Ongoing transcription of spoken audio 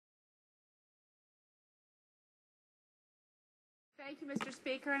Thank you, Mr.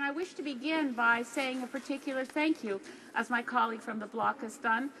 Speaker, and I wish to begin by saying a particular thank you, as my colleague from the Bloc has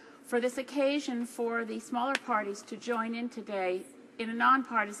done, for this occasion for the smaller parties to join in today in a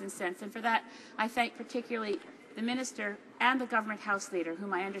non-partisan sense, and for that I thank particularly the Minister and the Government House Leader,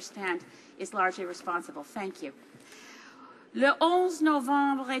 whom I understand is largely responsible. Thank you. Le 11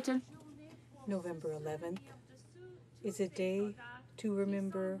 novembre est un... November 11th is a day to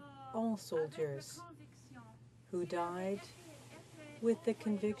remember all soldiers who died with the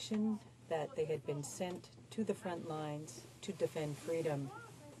conviction that they had been sent to the front lines to defend freedom.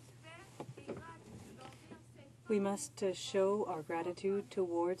 We must show our gratitude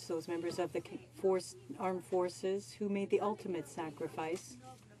towards those members of the armed forces who made the ultimate sacrifice,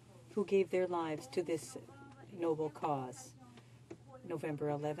 who gave their lives to this noble cause. November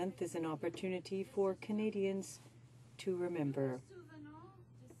 11th is an opportunity for Canadians to remember.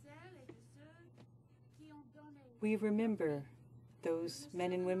 We remember those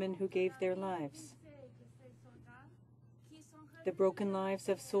men and women who gave their lives, the broken lives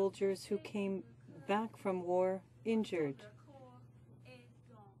of soldiers who came back from war injured,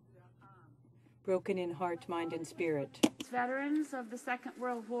 broken in heart, mind, and spirit. Veterans of the Second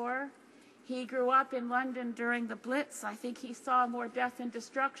World War. He grew up in London during the Blitz. I think he saw more death and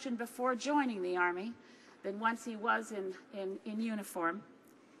destruction before joining the Army than once he was in uniform.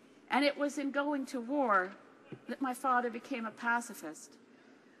 And it was in going to war that my father became a pacifist.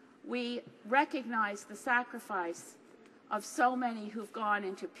 We recognize the sacrifice of so many who've gone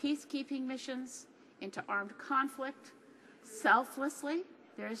into peacekeeping missions, into armed conflict, selflessly.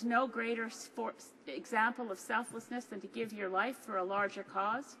 There is no greater example of selflessness than to give your life for a larger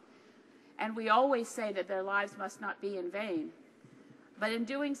cause. And we always say that their lives must not be in vain. But in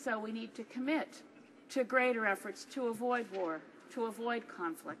doing so, we need to commit to greater efforts to avoid war, to avoid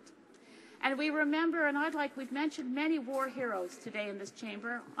conflict. And we remember, and we've mentioned many war heroes today in this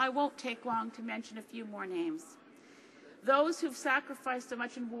chamber. I won't take long to mention a few more names. Those who've sacrificed so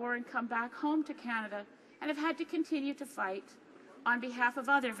much in war and come back home to Canada and have had to continue to fight on behalf of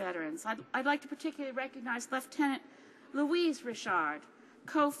other veterans. I'd like to particularly recognize Lieutenant Louise Richard,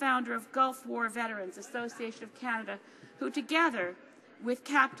 co-founder of Gulf War Veterans Association of Canada, who together with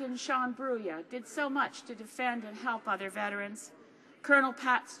Captain Sean Bruya did so much to defend and help other veterans, Colonel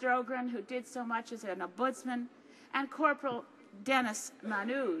Pat Strogren, who did so much as an ombudsman, and Corporal Dennis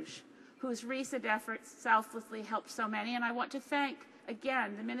Manouge, whose recent efforts selflessly helped so many. And I want to thank,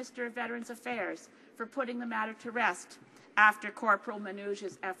 again, the Minister of Veterans Affairs for putting the matter to rest after Corporal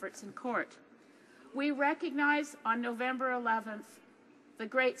Manouge's efforts in court. We recognize on November 11th the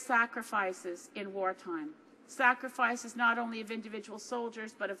great sacrifices in wartime. Sacrifices not only of individual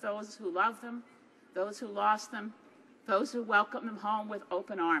soldiers, but of those who loved them, those who lost them, those who welcomed them home with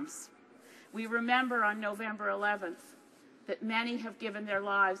open arms. We remember on November 11th that many have given their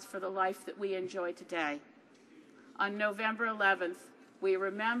lives for the life that we enjoy today. On November 11th, we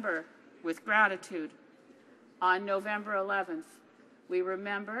remember with gratitude. On November 11th, we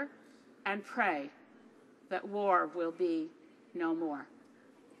remember and pray that war will be no more.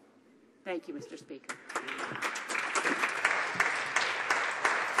 Thank you, Mr. Speaker.